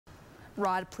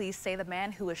Rod police say the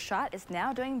man who was shot is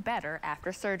now doing better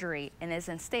after surgery and is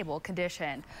in stable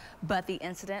condition. But the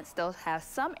incident still has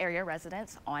some area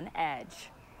residents on edge.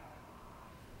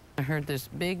 I heard this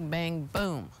big bang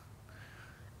boom,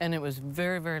 and it was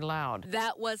very, very loud.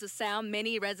 That was a sound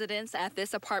many residents at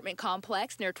this apartment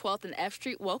complex near 12th and F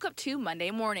Street woke up to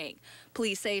Monday morning.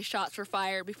 Police say shots were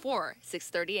fired before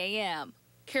 6:30 a.m.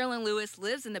 Carolyn Lewis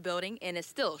lives in the building and is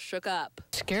still shook up.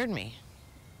 It scared me.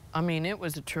 I mean, it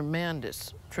was a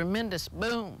tremendous, tremendous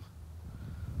boom.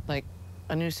 Like,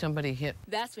 I knew somebody hit.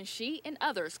 That's when she and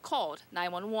others called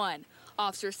 911.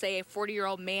 Officers say a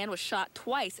 40-year-old man was shot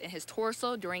twice in his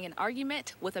torso during an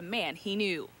argument with a man he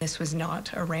knew. This was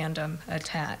not a random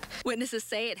attack. Witnesses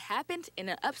say it happened in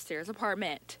an upstairs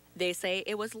apartment. They say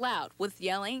it was loud with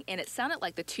yelling and it sounded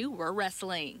like the two were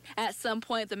wrestling. At some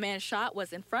point, the man shot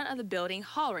was in front of the building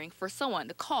hollering for someone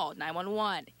to call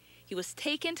 911. He was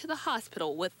taken to the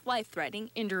hospital with life-threatening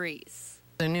injuries.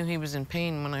 I knew he was in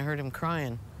pain when I heard him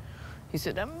crying. He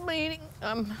said, "I'm bleeding,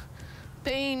 I'm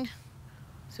pain."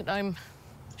 I said, "I'm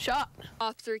shot."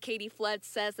 Officer Katie Flood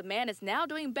says the man is now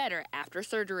doing better after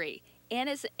surgery and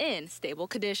is in stable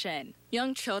condition.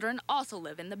 Young children also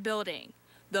live in the building.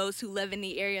 Those who live in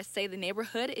the area say the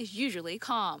neighborhood is usually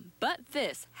calm, but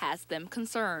this has them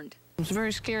concerned. It's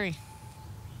very scary.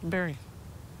 Very,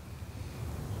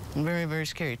 very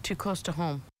scary. Too close to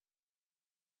home.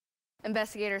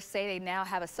 Investigators say they now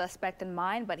have a suspect in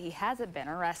mind, but he hasn't been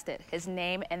arrested. His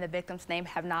name and the victim's name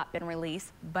have not been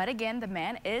released. But again, the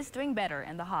man is doing better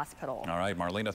in the hospital. All right, Marlena.